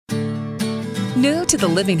New to the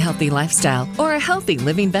living healthy lifestyle or a healthy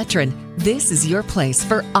living veteran, this is your place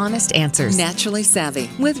for honest answers. Naturally Savvy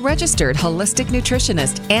with registered holistic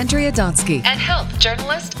nutritionist Andrea Donsky and health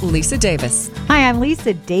journalist Lisa Davis. Hi, I'm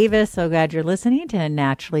Lisa Davis. So glad you're listening to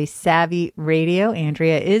Naturally Savvy Radio.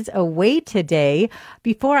 Andrea is away today.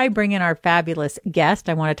 Before I bring in our fabulous guest,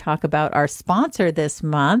 I want to talk about our sponsor this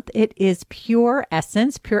month. It is Pure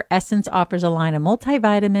Essence. Pure Essence offers a line of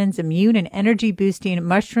multivitamins, immune and energy boosting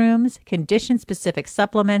mushrooms, condition-specific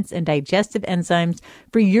supplements, and digestive enzymes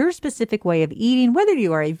for your specific way of eating. Whether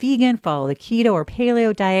you are a vegan, follow the keto or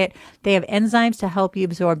paleo diet, they have enzymes to help you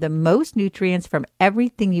absorb the most nutrients from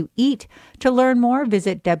everything you eat. To learn more,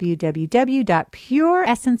 visit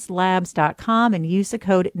www.pureessencelabs.com and use the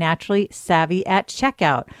code naturallysavvy at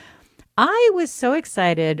checkout. I was so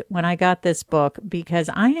excited when I got this book because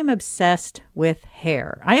I am obsessed with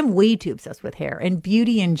hair. I am way too obsessed with hair and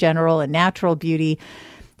beauty in general and natural beauty.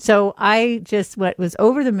 So I just was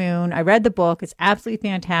over the moon. I read the book. It's absolutely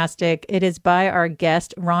fantastic. It is by our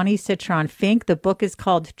guest, Roni Citron Fink. The book is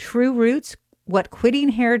called True Roots, What Quitting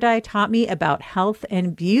Hair Dye Taught Me About Health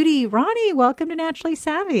and Beauty. Roni, welcome to Naturally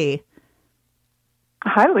Savvy.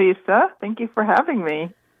 Hi, Lisa. Thank you for having me.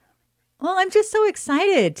 Well, I'm just so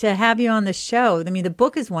excited to have you on the show. I mean, the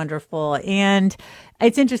book is wonderful, and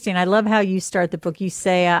it's interesting. I love how you start the book. You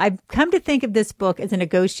say, I've come to think of this book as a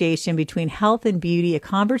negotiation between health and beauty, a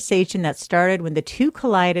conversation that started when the two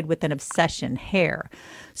collided with an obsession, hair.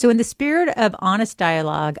 So in the spirit of honest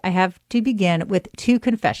dialogue, I have to begin with two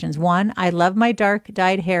confessions. One, I love my dark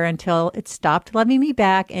dyed hair until it stopped loving me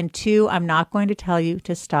back. And two, I'm not going to tell you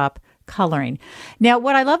to stop coloring. Now,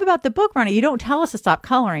 what I love about the book, Roni, you don't tell us to stop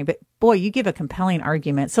coloring, but boy, you give a compelling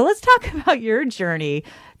argument. So let's talk about your journey.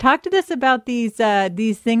 Talk to us about these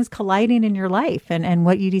things colliding in your life and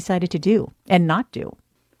what you decided to do and not do.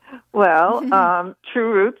 Well,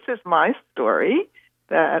 True Roots is my story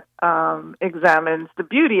that examines the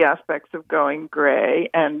beauty aspects of going gray,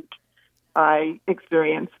 and I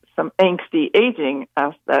experienced some angsty aging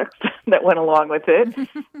aspects that went along with it.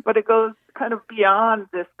 But it goes kind of beyond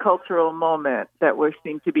this cultural moment that we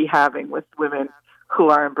seem to be having with women who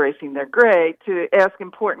are embracing their gray to ask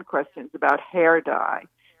important questions about hair dye.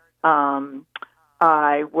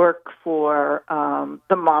 I work for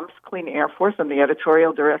the Moms Clean Air Force. I'm the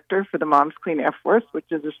editorial director for the Moms Clean Air Force,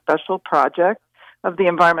 which is a special project of the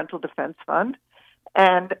Environmental Defense Fund.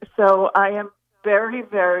 And so I am very,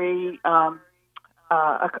 very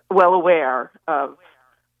well aware of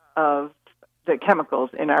the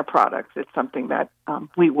chemicals in our products. It's something that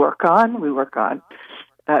we work on. We work on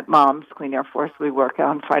at Moms Clean Air Force. We work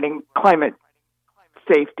on fighting climate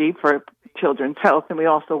safety for children's health, and we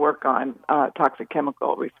also work on toxic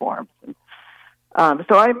chemical reforms.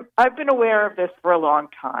 So I've been aware of this for a long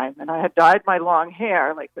time, and I had dyed my long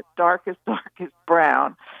hair like the darkest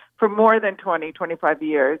brown for more than 20, 25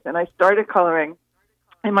 years, and I started coloring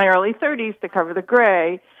in my early 30s to cover the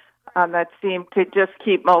gray that seemed to just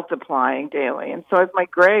keep multiplying daily. And so as my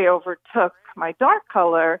gray overtook my dark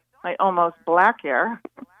color, my almost black hair,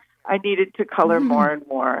 I needed to color more and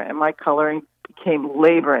more, and my coloring became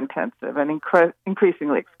labor-intensive and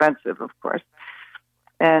increasingly expensive, of course.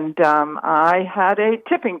 And I had a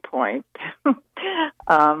tipping point.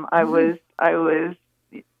 I was,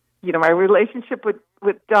 my relationship with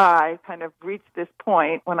dye kind of reached this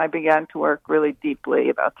point when I began to work really deeply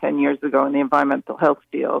about 10 years ago in the environmental health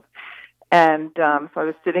field. And so I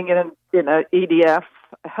was sitting in an EDF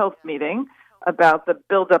health meeting about the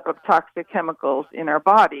buildup of toxic chemicals in our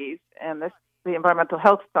bodies, and the environmental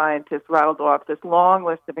health scientists rattled off this long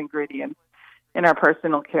list of ingredients in our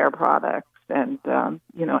personal care products. And,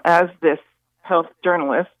 as this health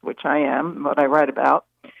journalist, which I am, what I write about,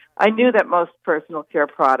 I knew that most personal care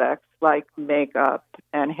products like makeup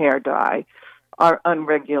and hair dye are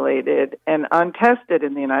unregulated and untested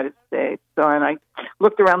in the United States. So, and I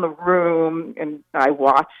looked around the room and I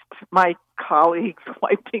watched my colleagues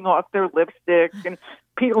wiping off their lipstick and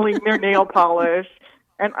peeling their nail polish,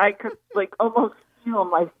 and I could almost feel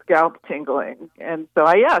my scalp tingling. And so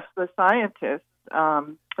I asked the scientist,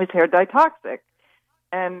 is hair dye toxic?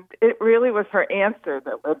 And it really was her answer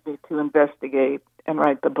that led me to investigate and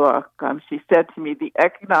write the book. She said to me, the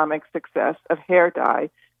economic success of hair dye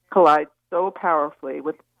collides so powerfully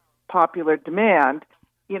with popular demand,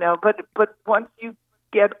 but once you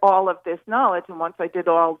get all of this knowledge, and once I did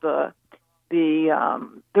all the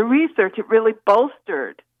research, it really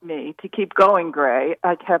bolstered me to keep going gray.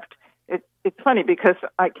 It's funny because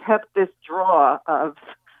I kept this drawer of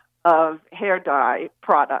hair dye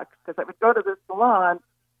products, because I would go to the salon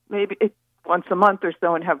maybe once a month or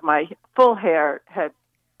so and have my full hair head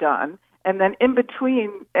done, And then in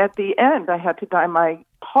between, at the end, I had to dye my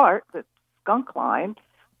heart, the skunk line,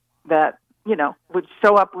 that, would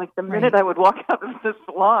show up like the minute I would walk out of the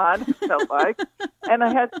salon, it felt like. And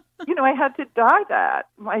I had to dye that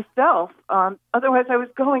myself. Otherwise, I was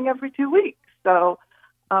going every 2 weeks. So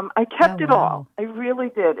I kept it all. I really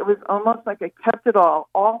did. It was almost like I kept it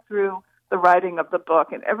all through the writing of the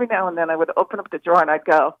book. And every now and then I would open up the drawer and I'd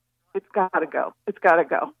go, it's got to go. It's got to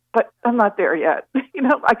go. But I'm not there yet.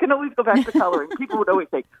 I can always go back to coloring. People would always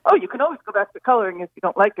say, oh, you can always go back to coloring if you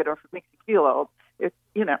don't like it or if it makes you feel old. It's,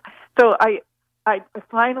 So I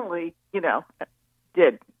finally,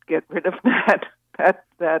 did get rid of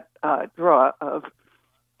that drawer of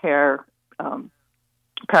hair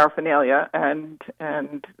paraphernalia and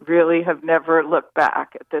really have never looked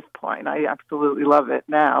back at this point. I absolutely love it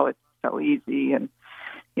now. It's so easy. And,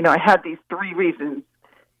 I had these 3 reasons.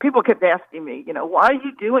 People kept asking me, why are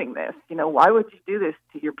you doing this? Why would you do this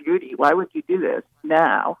to your beauty? Why would you do this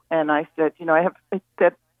now? And I said,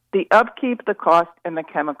 that the upkeep, the cost, and the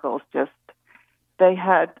chemicals they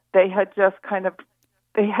had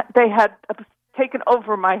taken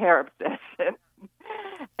over my hair obsession.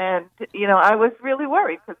 And, I was really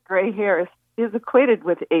worried because gray hair is equated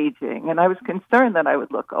with aging, and I was concerned that I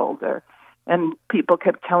would look older. And people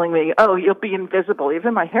kept telling me, oh, you'll be invisible.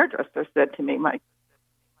 Even my hairdresser said to me,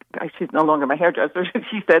 she's no longer my hairdresser.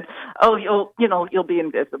 She said, oh, you'll be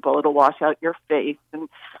invisible. It'll wash out your face and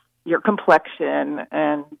your complexion.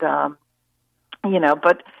 And,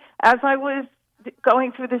 but as I was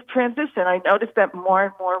going through this transition, I noticed that more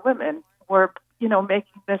and more women were,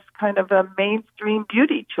 making this kind of a mainstream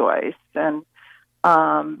beauty choice. And,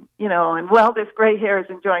 this gray hair is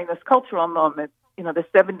enjoying this cultural moment. The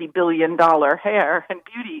 $70 billion hair and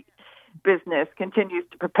beauty business continues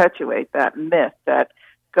to perpetuate that myth that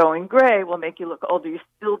going gray will make you look older. You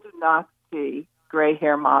still do not see gray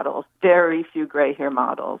hair models, very few gray hair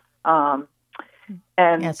models. And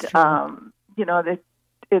of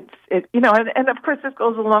course this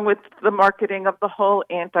goes along with the marketing of the whole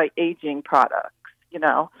anti-aging products,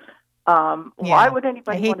 Why would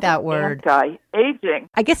anybody I hate want that to be word. Anti-aging?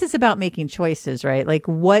 I guess it's about making choices, right? Like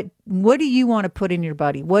what do you want to put in your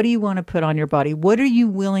body? What do you want to put on your body? What are you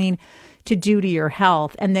willing to do to your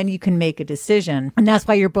health? And then you can make a decision. And that's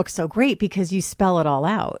why your book's so great, because you spell it all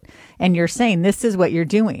out and you're saying, this is what you're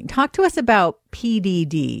doing. Talk to us about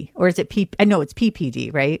PDD, or is it I know it's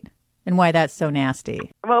PPD, right? And why that's so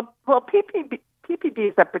nasty. Well, PPD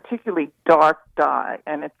is a particularly dark dye,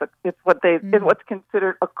 and it's what's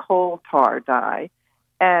considered a coal tar dye,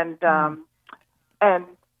 and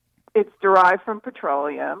it's derived from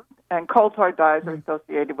petroleum. And coal tar dyes are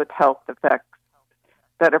associated with health effects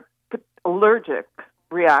that are allergic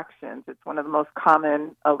reactions. It's one of the most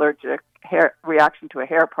common allergic reaction to a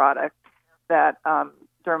hair product that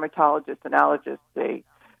dermatologists and allergists see.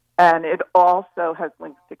 And it also has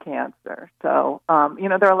links to cancer. So,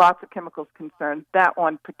 there are lots of chemicals concerned. That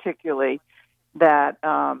one particularly that,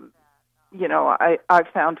 I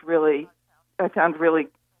found really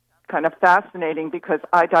kind of fascinating, because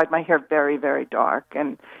I dyed my hair very, very dark.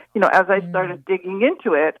 And, as I started digging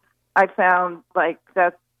into it, I found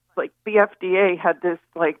the FDA had this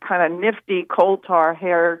kind of nifty coal tar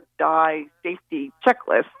hair dye safety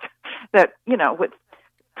checklist that, with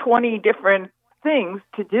 20 different things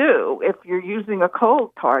to do if you're using a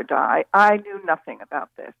coal tar dye. I knew nothing about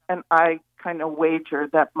this, and I kind of wager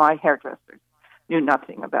that my hairdressers knew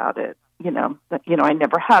nothing about it. I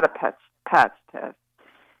never had a patch test.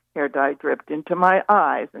 Hair dye dripped into my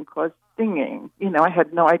eyes and caused stinging. I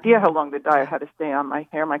had no idea how long the dye had to stay on my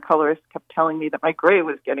hair. My colorist kept telling me that my gray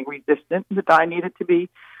was getting resistant and the dye needed to be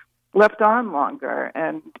left on longer.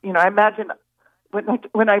 And, I imagine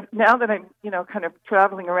now that I'm, kind of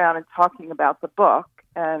traveling around and talking about the book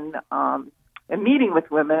and meeting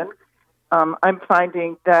with women, I'm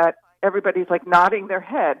finding that everybody's nodding their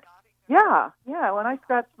head. Yeah. When I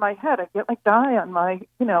scratch my head, I get dye on my,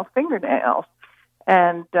 fingernails.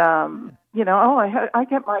 And, I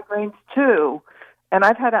get migraines too. And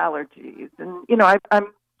I've had allergies. And,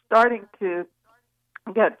 I'm starting to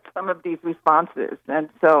get some of these responses. And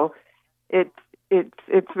so it's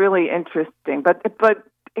really interesting. But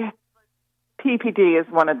PPD is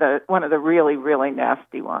one of the really, really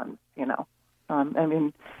nasty ones,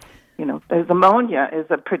 there's ammonia is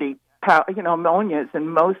a pretty, ammonia is in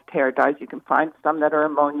most hair dyes. You can find some that are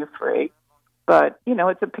ammonia-free. But,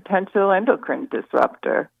 it's a potential endocrine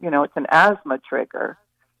disruptor. It's an asthma trigger.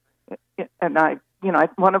 And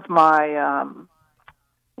one of my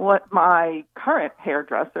current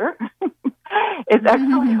hairdresser is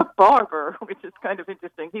actually a barber, which is kind of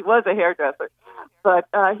interesting. He was a hairdresser, but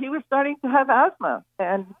he was starting to have asthma.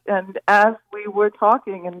 And as we were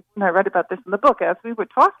talking, and I read about this in the book, as we were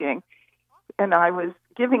talking, and I was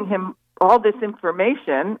giving him all this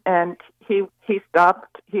information, and he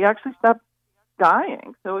actually stopped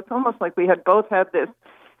dying. So it's almost like we had both had this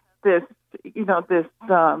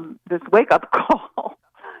wake up call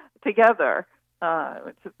together,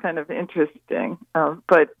 which is kind of interesting.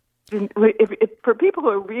 But if for people who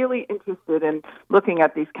are really interested in looking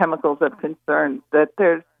at these chemicals of concern, that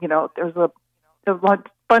there's a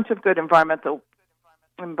bunch of good environmental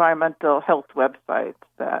health websites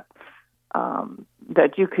that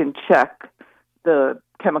you can check the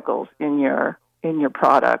chemicals in your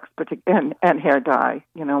products, and hair dye.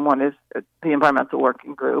 One is the Environmental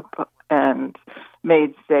Working Group, and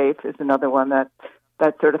Made Safe is another one that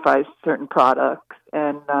certifies certain products.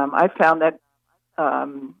 And I found that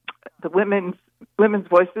the Women's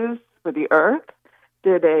Voices for the Earth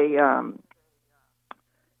did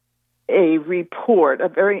a report, a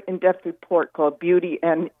very in-depth report called Beauty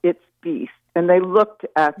and Its Beast, and they looked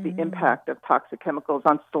at the impact of toxic chemicals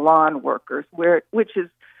on salon workers, which is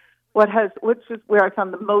where I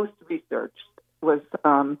found the most research was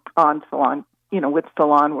on salon, with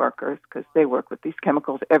salon workers, because they work with these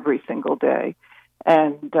chemicals every single day,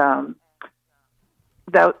 and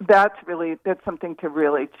that's something to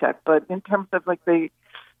really check. But in terms of like the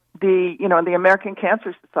American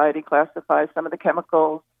Cancer Society classifies some of the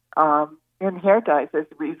chemicals in hair dyes as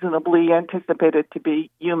reasonably anticipated to be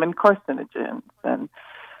human carcinogens, and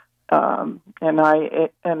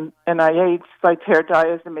NIH cites hair dye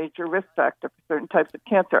as a major risk factor for certain types of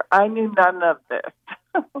cancer. I knew none of this,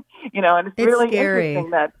 and it's really scary.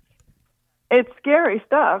 Interesting that it's scary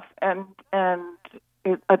stuff. And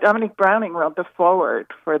Dominique Browning wrote the foreword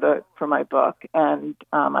for my book, and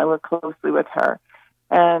I worked closely with her,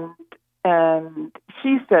 and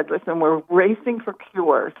she said, "Listen, we're racing for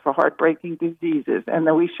cures for heartbreaking diseases, and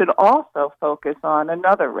that we should also focus on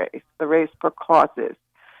another race, the race for causes.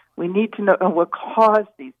 We need to know what caused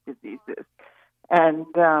these diseases." And,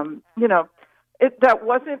 that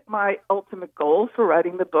wasn't my ultimate goal for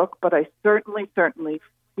writing the book, but I certainly,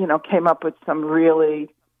 came up with some really,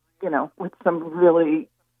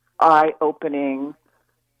 eye-opening,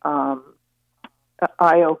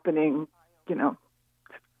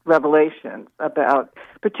 revelations about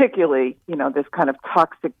particularly, this kind of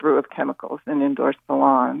toxic brew of chemicals in indoor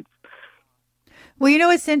salons. Well,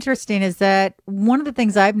 what's interesting is that one of the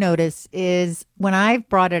things I've noticed is when I've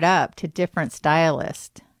brought it up to different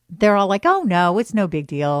stylists, they're all like, "Oh, no, it's no big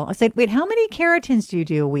deal." I said, "Wait, how many keratins do you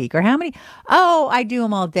do a week? Or how many?" "Oh, I do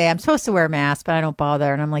them all day. I'm supposed to wear a mask, but I don't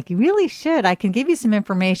bother." And I'm like, "You really should. I can give you some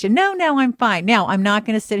information." No, I'm fine. Now, I'm not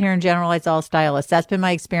going to sit here and generalize all stylists. That's been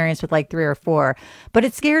my experience with like 3 or 4. But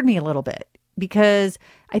it scared me a little bit because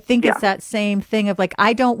I think it's that same thing of like,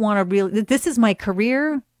 I don't want to really, this is my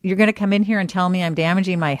career. You're going to come in here and tell me I'm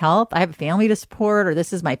damaging my health. I have a family to support, or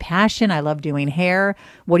this is my passion. I love doing hair.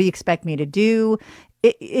 What do you expect me to do?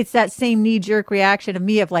 It's that same knee-jerk reaction of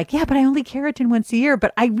me of like, yeah, but I only keratin once a year.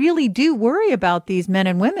 But I really do worry about these men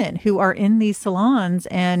and women who are in these salons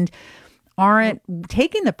and aren't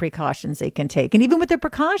taking the precautions they can take. And even with the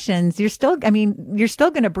precautions, you're still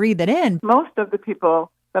going to breathe it in. Most of the people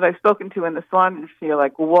that I've spoken to in the salon industry are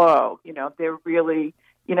like, whoa, they're really,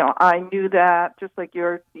 I knew that, just like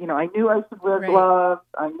I knew I should wear gloves.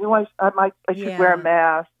 I knew I should wear a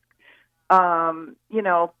mask.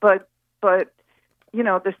 But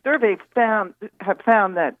the survey have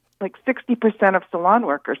found that like 60% of salon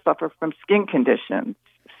workers suffer from skin conditions,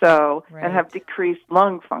 and have decreased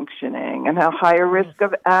lung functioning and have higher risk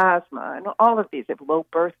of asthma, and all of these have low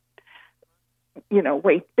birth,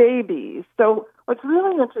 weight babies. So what's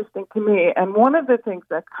really interesting to me, and one of the things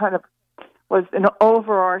that kind of was an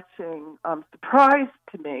overarching surprise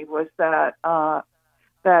to me, was that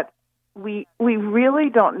we really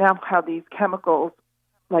don't know how these chemicals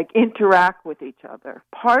interact with each other.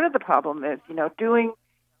 Part of the problem is, doing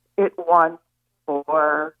it once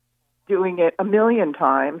or doing it a million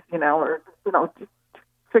times, or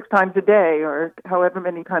 6 times a day or however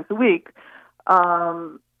many times a week,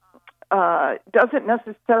 doesn't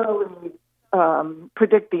necessarily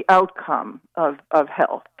predict the outcome of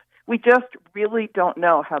health. We just really don't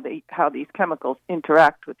know how these chemicals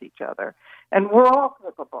interact with each other. And we're all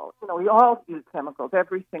capable. We all use chemicals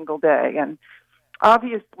every single day. And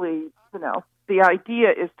obviously, the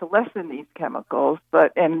idea is to lessen these chemicals.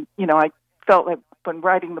 But I felt like when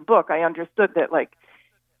writing the book, I understood that,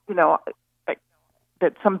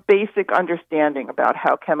 that some basic understanding about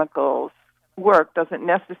how chemicals work doesn't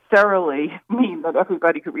necessarily mean that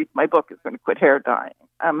everybody who reads my book is going to quit hair dyeing.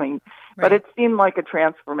 I mean, but it seemed like a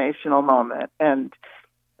transformational moment. And,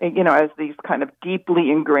 as these kind of deeply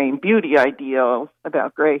ingrained beauty ideals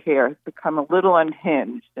about gray hair has become a little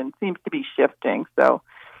unhinged and seems to be shifting. So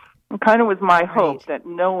it kind of was my hope that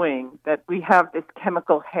knowing that we have this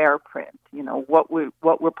chemical hair print, what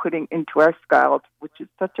we're putting into our scalps, which is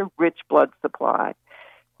such a rich blood supply,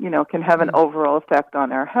 can have an overall effect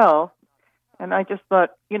on our health. And I just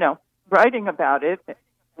thought, writing about it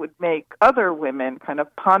would make other women kind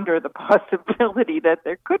of ponder the possibility that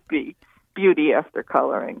there could be beauty after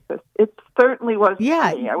coloring. It certainly was for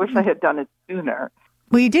me. I wish I had done it sooner.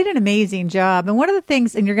 Well, you did an amazing job. And one of the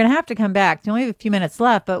things, and you're going to have to come back, you only have a few minutes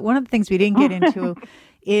left, but one of the things we didn't get into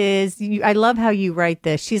is, I love how you write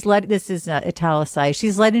this. This is italicized.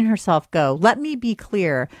 She's letting herself go. Let me be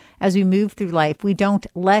clear. As we move through life, we don't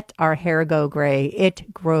let our hair go gray.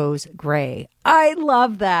 It grows gray. I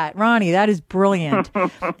love that. Ronnie, that is brilliant.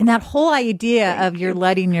 And that whole idea of you're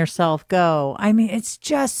letting yourself go. I mean, it's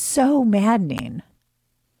just so maddening.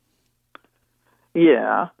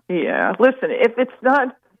 Yeah. Listen, if it's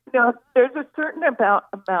not, there's a certain amount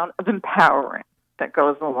of empowering that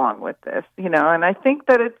goes along with this, and I think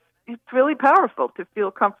that it's really powerful to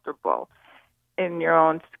feel comfortable in your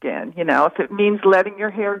own skin. If it means letting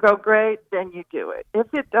your hair go gray, then you do it.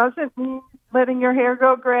 If it doesn't mean letting your hair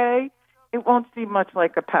go gray, it won't seem much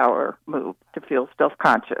like a power move to feel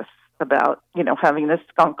self-conscious about, having this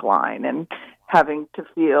skunk line and having to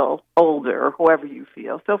feel older or however you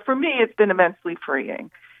feel. So for me, it's been immensely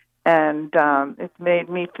freeing. And it's made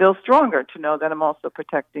me feel stronger to know that I'm also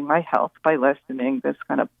protecting my health by lessening this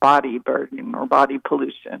kind of body burden or body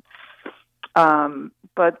pollution.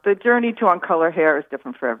 But the journey to uncolor hair is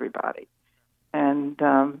different for everybody. And,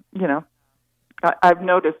 I've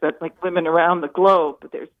noticed that, like, women around the globe,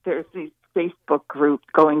 there's these Facebook groups,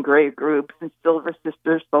 Going Gray groups, and Silver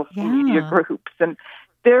Sisters social media groups. And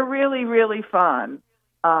they're really, really fun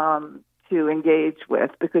to engage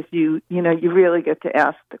with, because you really get to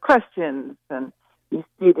ask the questions and you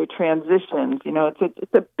see the transitions.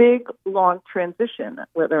 It's a big, long transition,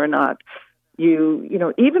 whether or not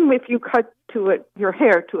even if you cut your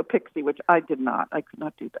hair to a pixie, which I did not. I could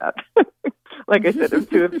not do that. Like I said, I'm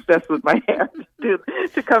too obsessed with my hair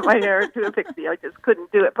to cut my hair to a pixie. I just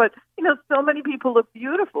couldn't do it. But, so many people look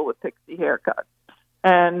beautiful with pixie haircuts.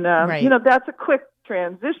 And, that's a quick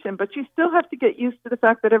transition, but you still have to get used to the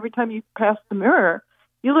fact that every time you pass the mirror,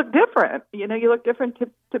 you look different. You look different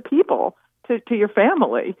to people, to your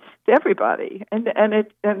family, to everybody. And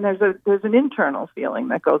there's an internal feeling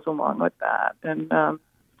that goes along with that. And, I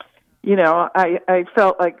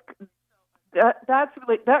felt like that's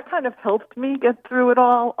really, that kind of helped me get through it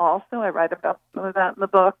all. Also, I write about some of that in the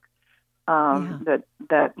book,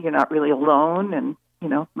 that you're not really alone. And,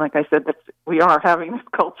 like I said, we are having this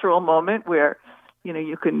cultural moment where,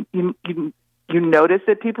 you notice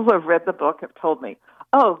it. People who have read the book have told me,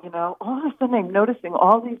 all of a sudden I'm noticing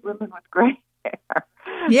all these women with gray hair.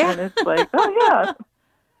 Yeah. And it's like, yeah.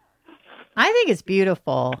 I think it's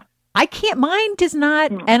beautiful. Mine does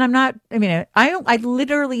not, and I'm not, I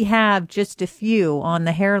literally have just a few on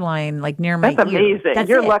the hairline, like near my ear. That's amazing.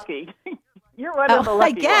 You're lucky. You're one of the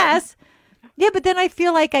lucky I guess. Ones. Yeah, but then I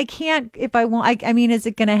feel like I can't, if I want, is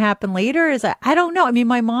it going to happen later? I don't know.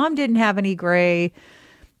 My mom didn't have any gray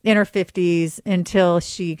in her 50s until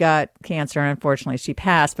she got cancer, and unfortunately she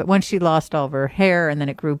passed. But when she lost all of her hair and then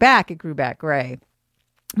it grew back gray.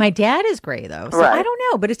 My dad is gray, though, so right. I don't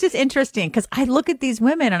know. But it's just interesting because I look at these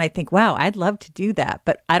women and I think, wow, I'd love to do that.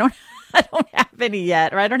 But I don't have any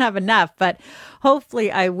yet, or I don't have enough. But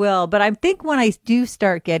hopefully I will. But I think when I do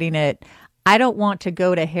start getting it, I don't want to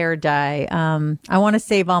go to hair dye. I want to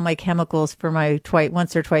save all my chemicals for my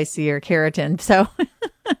once or twice a year keratin. So,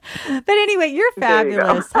 but anyway, you're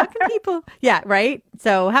fabulous. How can people, right?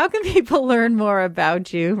 So how can people learn more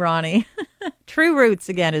about you, Ronnie? True Roots,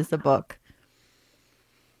 again, is the book.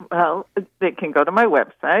 Well, they can go to my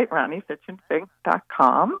website,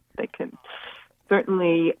 RonnieSitchinFig.com. They can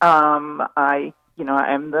certainly, I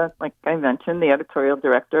am like I mentioned, the editorial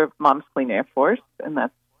director of Moms Clean Air Force, and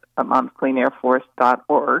that's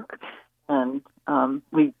momscleanairforce.org, and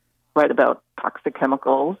we write about toxic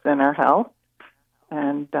chemicals in our health.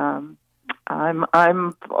 And I'm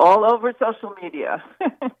all over social media,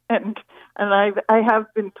 and I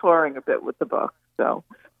have been touring a bit with the book. So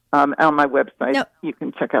on my website, you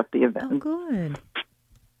can check out the event. Oh, good.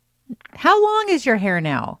 How long is your hair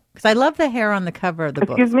now? Because I love the hair on the cover of the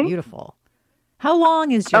book. Excuse me? It's beautiful. How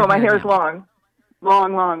long is your hair? Oh, my hair is now?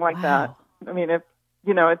 long like that.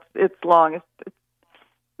 It's long. It's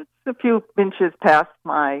a few inches past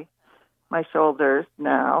my my shoulders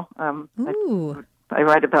now. Ooh. I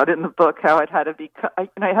write about it in the book how it had to be cut,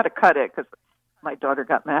 and I had to cut it because my daughter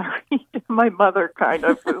got married. My mother kind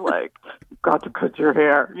of was like, "You've got to cut your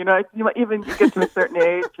hair." Even you get to a certain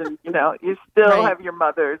age, and you still have your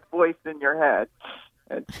mother's voice in your head.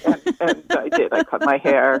 And I did. I cut my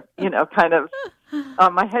hair. Kind of.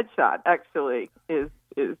 My headshot actually is.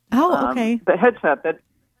 Okay. The headshot that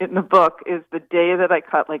in the book is the day that I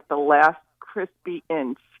cut like the last crispy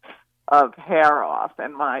inch of hair off,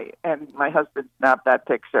 and my husband snapped that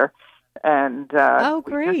picture. And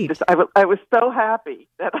great! I was so happy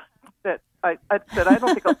that I said I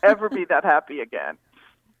don't think I'll ever be that happy again.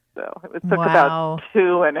 So it took about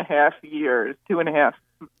 2.5 years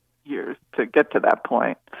to get to that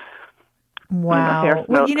point. Wow!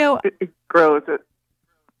 It grows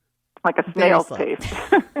like a snail's pace.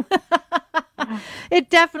 It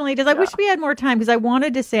definitely does. I wish we had more time because I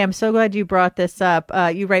wanted to say, I'm so glad you brought this up.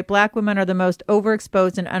 You write, Black women are the most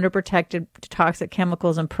overexposed and underprotected to toxic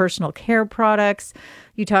chemicals and personal care products.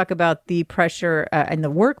 You talk about the pressure in the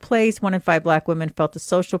workplace. 1 in 5 Black women felt the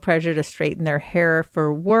social pressure to straighten their hair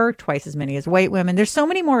for work, twice as many as white women. There's so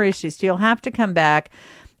many more issues, so you'll have to come back.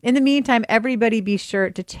 In the meantime, everybody be sure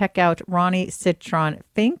to check out Roni Citron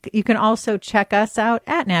Fink. You can also check us out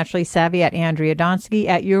at Naturally Savvy, at Andrea Donsky,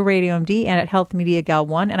 at Your Radio MD, and at Health Media Gal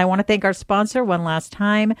 1. And I want to thank our sponsor one last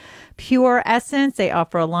time, Pure Essence. They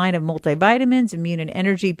offer a line of multivitamins, immune and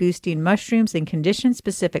energy boosting mushrooms, and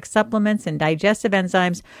condition-specific supplements and digestive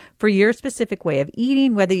enzymes for your specific way of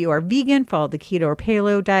eating. Whether you are vegan, follow the keto or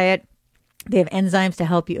paleo diet, they have enzymes to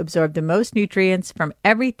help you absorb the most nutrients from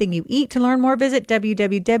everything you eat. To learn more, visit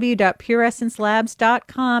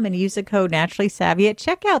www.pureessencelabs.com and use the code Naturally Savvy at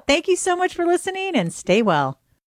checkout. Thank you so much for listening, and stay well.